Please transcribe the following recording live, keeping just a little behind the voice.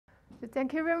So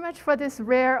thank you very much for this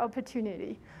rare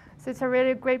opportunity. So it's a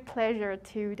really great pleasure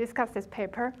to discuss this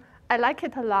paper. I like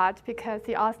it a lot because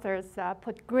the authors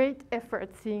put great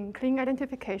efforts in clean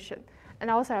identification. And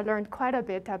also I learned quite a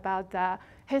bit about the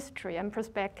history and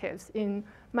perspectives in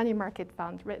money market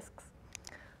fund risks.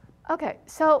 Okay,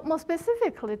 so more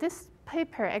specifically, this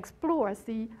paper explores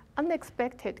the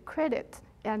unexpected credit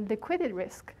and liquidity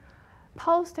risk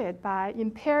posed by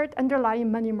impaired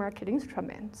underlying money market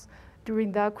instruments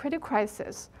during the credit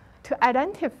crisis to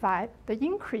identify the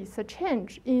increase, the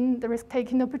change in the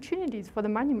risk-taking opportunities for the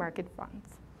money market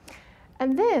funds.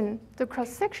 And then the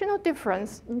cross-sectional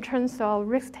difference in terms of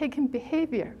risk-taking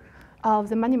behavior of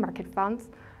the money market funds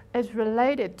is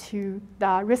related to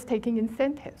the risk-taking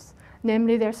incentives,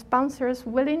 namely their sponsors'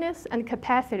 willingness and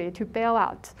capacity to bail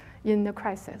out in the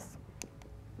crisis.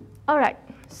 All right,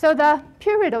 so the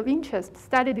period of interest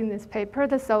studied in this paper,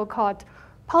 the so-called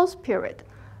post-period,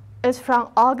 is from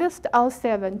August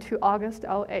 07 to August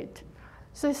 08.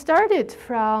 So it started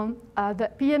from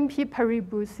the BNP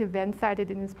Paribas event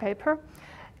cited in this paper,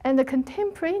 and the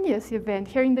contemporaneous event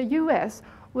here in the US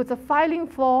was the filing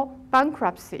for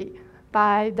bankruptcy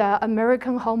by the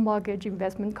American Home Mortgage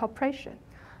Investment Corporation.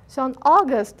 So on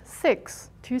August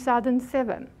 6,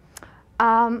 2007,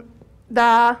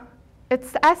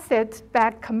 its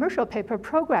asset-backed commercial paper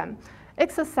program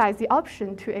exercised the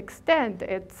option to extend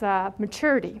its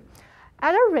maturity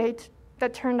at a rate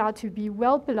that turned out to be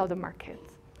well below the market.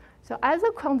 So as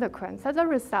a consequence, as a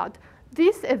result,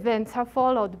 these events are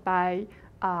followed by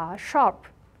a sharp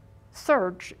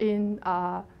surge in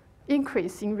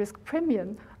increase in risk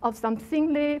premium of some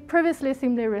previously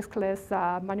thinly riskless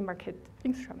money market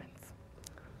instruments.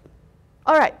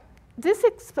 All right, this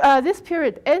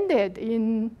period ended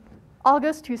in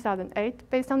August 2008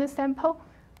 based on this sample,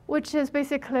 which is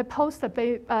basically post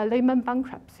Lehman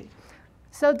bankruptcy.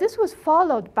 So this was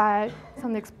followed by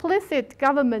some explicit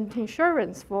government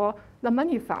insurance for the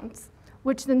money funds,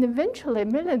 which then eventually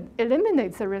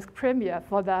eliminates the risk premium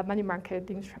for the money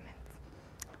market instruments.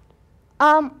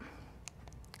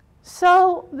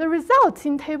 So the results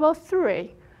in table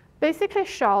 3 basically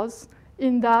shows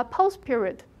in the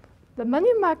post-period, the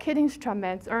money market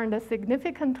instruments earned a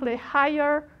significantly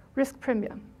higher risk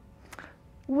premium,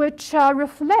 which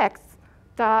reflects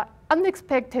the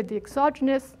unexpected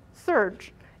exogenous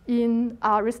surge in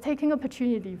risk-taking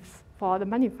opportunities for the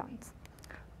money funds.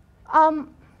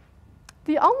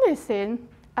 The only thing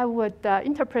I would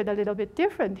interpret a little bit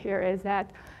different here is that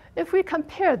if we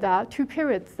compare the two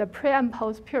periods, the pre and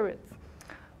post periods,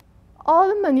 all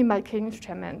the money market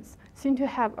instruments seem to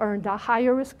have earned a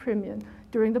higher risk premium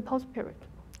during the post period,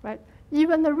 right?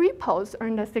 Even the repos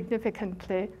earned a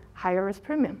significantly higher risk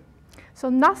premium. So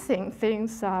nothing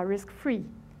seems risk-free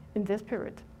in this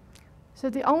period. So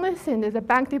the only thing is the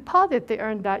bank deposit, they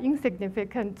earned an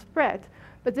insignificant spread,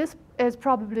 but this is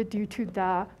probably due to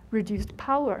the reduced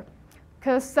power,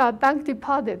 because bank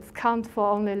deposits count for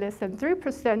only less than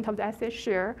 3% of the asset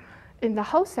share in the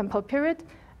whole sample period,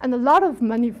 and a lot of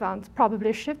money funds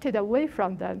probably shifted away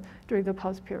from them during the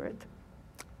post period.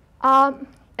 And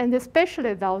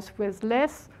especially those with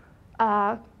less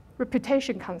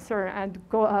reputation concern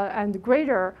and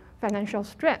greater financial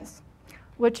strength,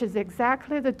 which is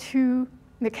exactly the two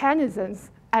mechanisms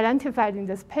identified in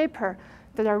this paper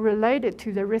that are related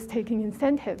to the risk-taking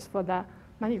incentives for the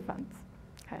money funds.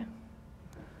 Okay.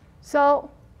 So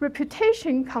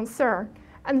reputation concern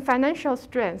and financial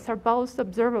strength are both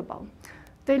observable.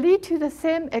 They lead to the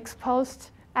same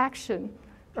ex-post action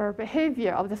or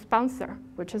behavior of the sponsor,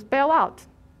 which is bailout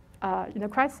in a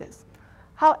crisis.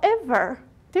 However,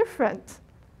 different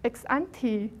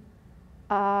ex-ante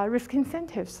risk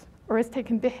incentives or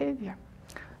risk-taking behavior.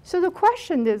 So the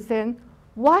question is then,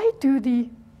 why do the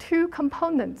two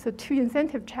components, the two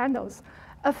incentive channels,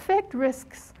 affect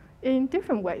risks in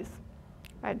different ways,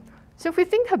 right? So if we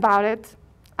think about it,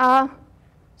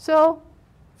 so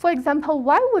for example,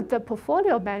 why would the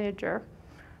portfolio manager,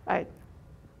 right,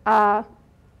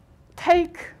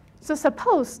 so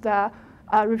suppose the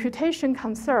reputation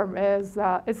concern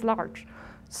is large.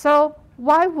 So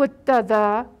why would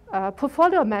the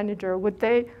portfolio manager, would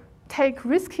they take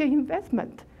risky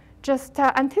investment, just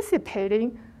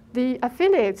anticipating the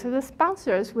affiliates or the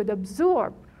sponsors would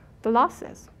absorb the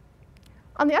losses?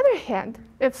 On the other hand,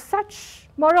 if such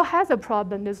moral hazard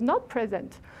problem is not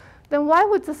present, then why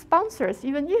would the sponsors,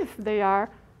 even if they are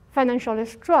financially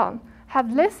strong,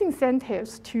 have less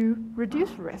incentives to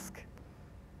reduce risk,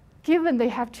 given they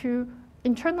have to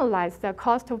internalize the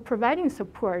cost of providing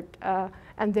support,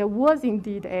 and there was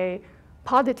indeed a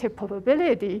positive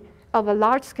probability of a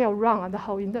large-scale run on the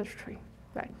whole industry,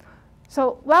 right?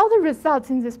 So while the results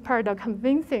in this part are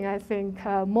convincing, I think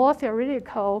more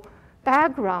theoretical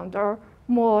background or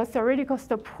more theoretical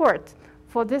support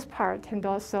for this part and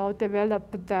also develop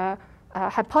the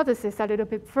hypothesis a little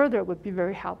bit further would be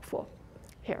very helpful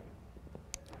here.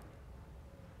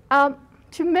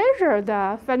 To measure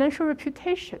the financial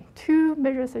reputation, two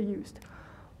measures are used.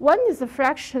 One is the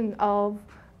fraction of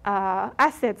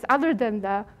assets other than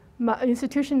the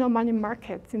institutional money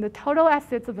markets in the total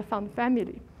assets of the fund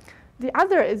family. The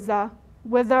other is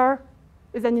whether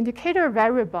is an indicator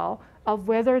variable of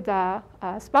whether the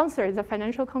sponsor is a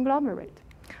financial conglomerate.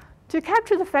 To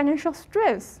capture the financial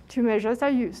strength, two measures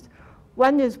are used.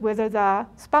 One is whether the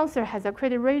sponsor has a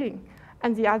credit rating,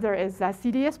 and the other is the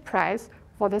CDS price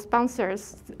for the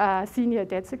sponsor's senior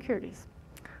debt securities.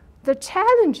 The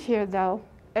challenge here, though,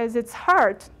 is it's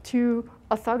hard to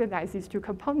orthogonize these two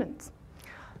components.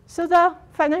 So the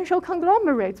financial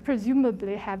conglomerates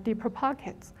presumably have deeper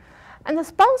pockets, and the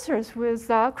sponsors with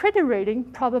credit rating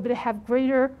probably have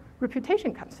greater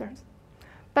reputation concerns.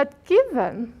 But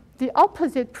given the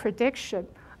opposite prediction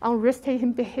on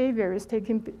risk-taking behavior,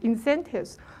 risk-taking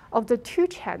incentives of the two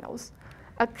channels,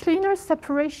 a cleaner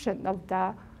separation of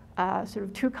the sort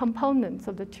of two components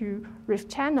of the two risk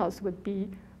channels would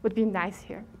be nice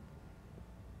here.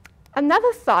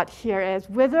 Another thought here is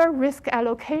whether risk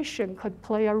allocation could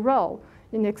play a role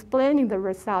in explaining the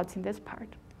results in this part,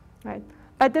 right?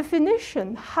 By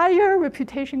definition, higher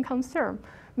reputation concern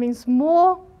means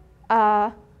more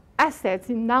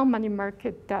assets in non-money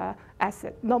market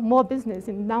assets, not more business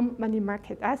in non-money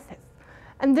market assets,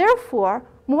 and therefore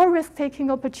more risk-taking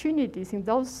opportunities in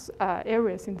those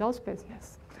areas, in those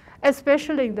business,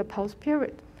 especially in the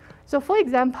post-period. So for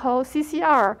example,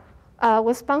 CCR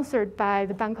was sponsored by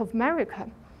the Bank of America,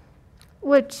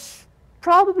 which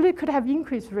probably could have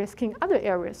increased risk in other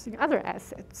areas, in other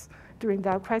assets during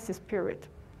the crisis period.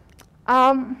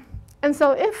 And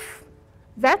so if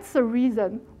that's the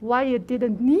reason why it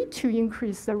didn't need to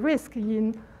increase the risk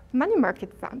in money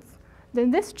market funds,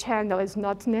 then this channel is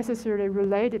not necessarily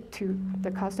related to the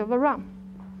cost of a run.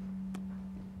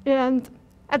 And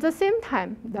at the same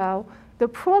time, though, the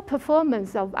poor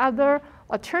performance of other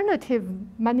alternative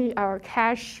money or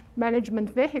cash management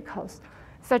vehicles,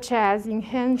 such as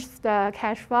enhanced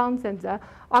cash funds and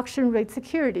auction rate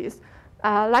securities,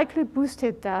 likely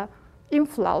boosted the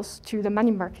inflows to the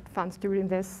money market funds during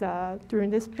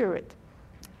this period.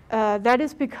 That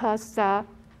is because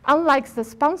unlike the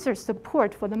sponsor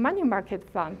support for the money market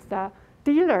funds, the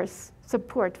dealers'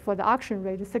 support for the auction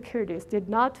rate securities did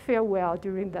not fare well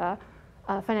during the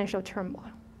financial turmoil.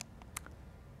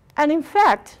 And in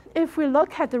fact, if we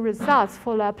look at the results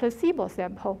for the placebo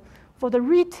sample for the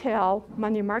retail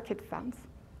money market funds,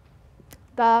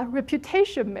 the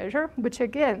reputation measure, which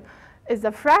again is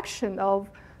a fraction of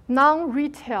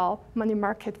non-retail money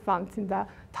market funds in the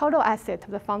total asset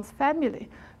of the fund's family,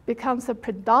 becomes a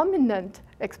predominant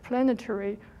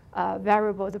explanatory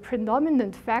variable, the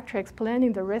predominant factor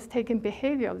explaining the risk-taking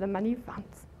behavior of the money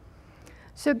funds.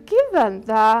 So given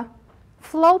the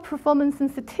flow performance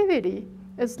sensitivity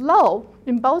is low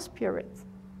in both periods,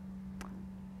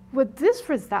 with this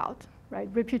result, right,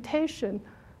 reputation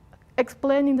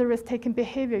explaining the risk-taking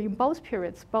behavior in both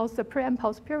periods, both the pre and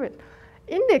post period,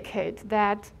 indicate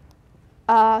that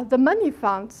the money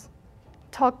funds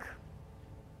took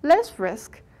less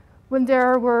risk when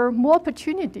there were more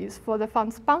opportunities for the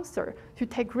fund sponsor to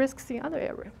take risks in other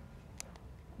areas.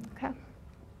 Okay.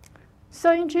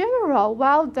 So in general,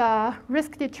 while the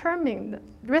risk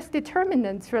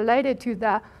determinants related to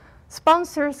the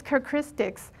sponsor's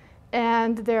characteristics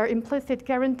and their implicit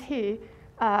guarantee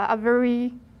are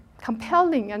very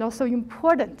compelling and also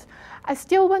important, I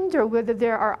still wonder whether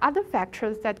there are other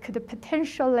factors that could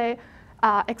potentially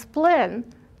explain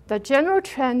the general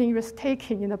trend in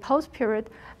risk-taking in the post-period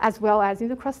as well as in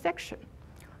the cross-section.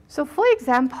 So for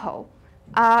example,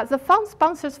 the fund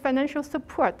sponsor's financial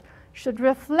support should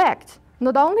reflect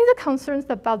not only the concerns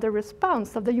about the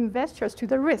response of the investors to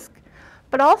the risk,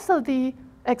 but also the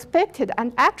expected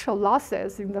and actual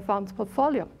losses in the fund's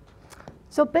portfolio.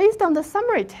 So based on the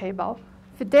summary table,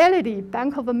 Fidelity,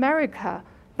 Bank of America,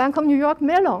 Bank of New York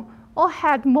Mellon all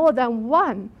had more than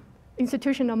one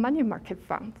institutional money market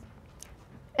fund.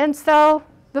 And so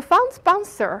the fund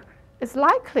sponsor is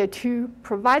likely to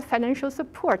provide financial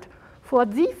support for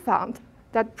the fund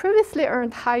that previously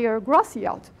earned higher gross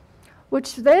yield,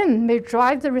 which then may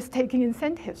drive the risk-taking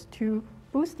incentives to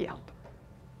boost yield.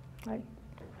 Right?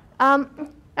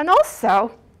 And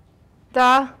also,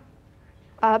 the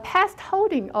past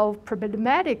holding of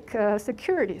problematic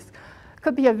securities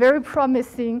could be a very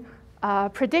promising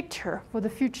predictor for the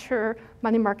future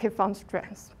money market fund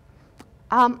strength.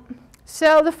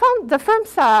 So the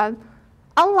firms are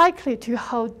unlikely to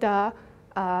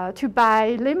to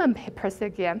buy Lehman papers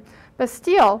again, but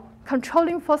still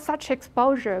controlling for such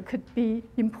exposure could be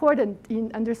important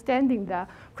in understanding the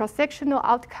cross-sectional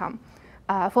outcome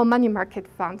for money market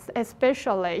funds,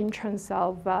 especially in terms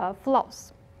of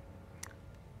flows.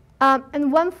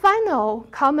 And one final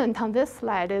comment on this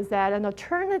slide is that an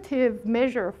alternative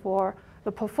measure for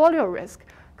the portfolio risk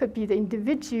could be the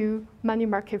individual money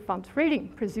market fund rating.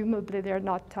 Presumably, they're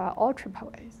not all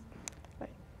AAAs. Right.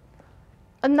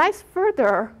 A nice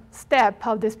further step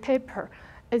of this paper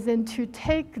is then to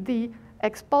take the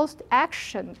exposed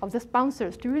action of the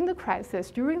sponsors during the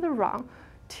crisis, during the run,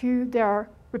 to their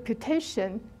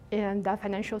reputation and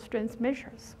financial strength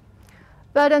measures.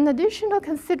 But an additional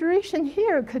consideration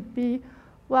here could be,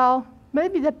 well,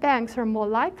 maybe the banks are more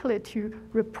likely to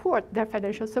report their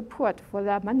financial support for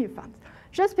their money funds,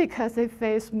 just because they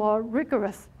face more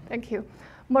rigorous,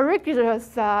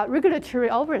 regulatory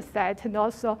oversight and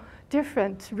also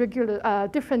different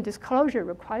disclosure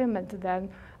requirements than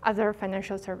other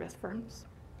financial service firms.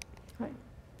 Right.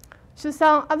 So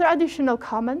some other additional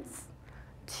comments.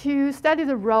 To study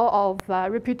the role of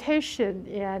reputation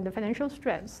and financial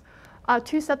strength,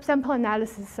 two subsample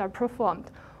analyses are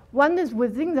performed. One is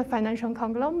within the financial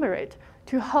conglomerate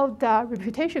to hold the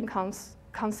reputation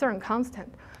concern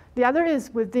constant. The other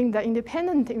is within the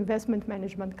independent investment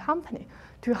management company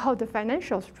to hold the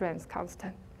financial strength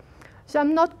constant. So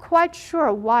I'm not quite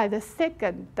sure why the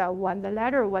second one, the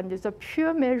latter one, is a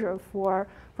pure measure for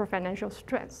financial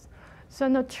strength. So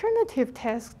an alternative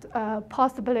test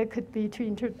possibly could be to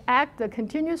interact the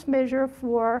continuous measure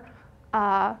for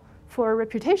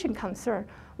reputation concern,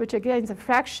 which again is a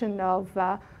fraction of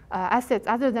assets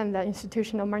other than the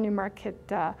institutional money market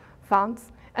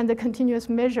funds, and the continuous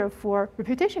measure for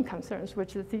reputation concerns,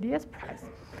 which is the CDS price.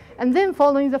 And then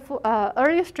following the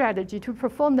earlier strategy to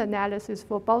perform the analysis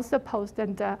for both the post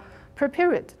and the per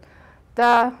period,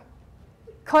 the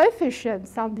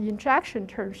coefficients on the interaction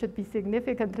term should be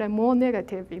significantly more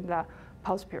negative in the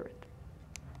post period.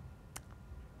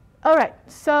 All right,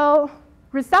 so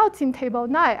results in table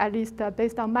 9, at least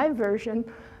based on my version,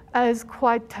 is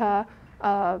quite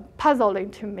puzzling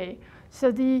to me.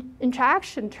 So the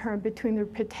interaction term between the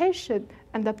reputation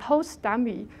and the post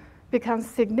dummy becomes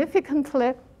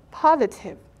significantly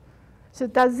positive. So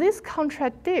does this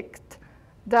contradict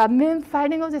the main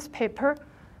finding of this paper,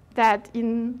 that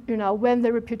when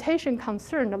the reputation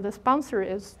concern of the sponsor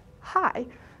is high,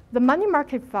 the money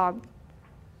market fund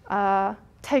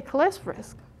take less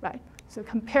risk, right? So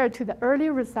compared to the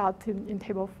earlier result in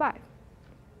table 5.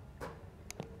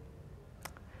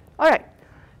 All right,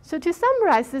 so to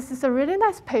summarize, this is a really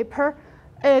nice paper.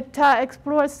 It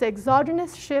explores the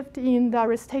exogenous shift in the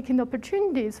risk-taking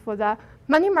opportunities for the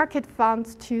money market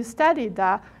funds to study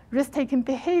the risk-taking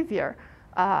behavior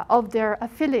of their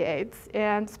affiliates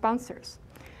and sponsors.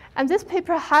 And this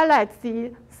paper highlights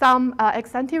some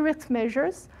ex-ante risk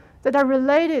measures that are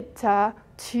related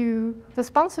to the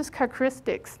sponsor's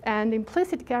characteristics and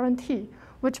implicit guarantee,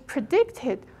 which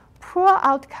predicted poor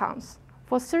outcomes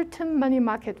for certain money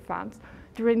market funds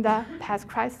during the past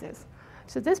crisis.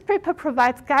 So this paper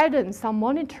provides guidance on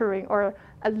monitoring or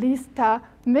at least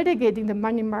mitigating the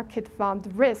money market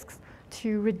fund risks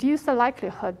to reduce the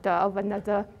likelihood of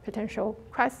another potential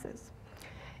crisis.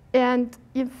 And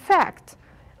in fact,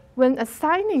 when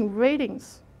assigning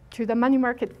ratings to the money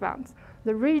market funds,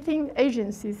 the rating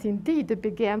agencies indeed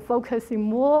began focusing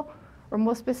more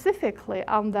specifically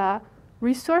on the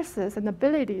resources and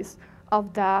abilities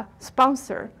of the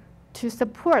sponsor to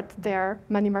support their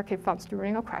money market funds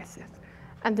during a crisis.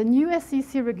 And the new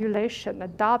SEC regulation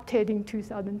adopted in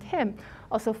 2010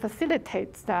 also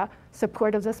facilitates the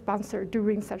support of the sponsor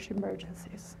during such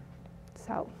emergencies.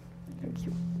 So, thank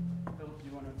you.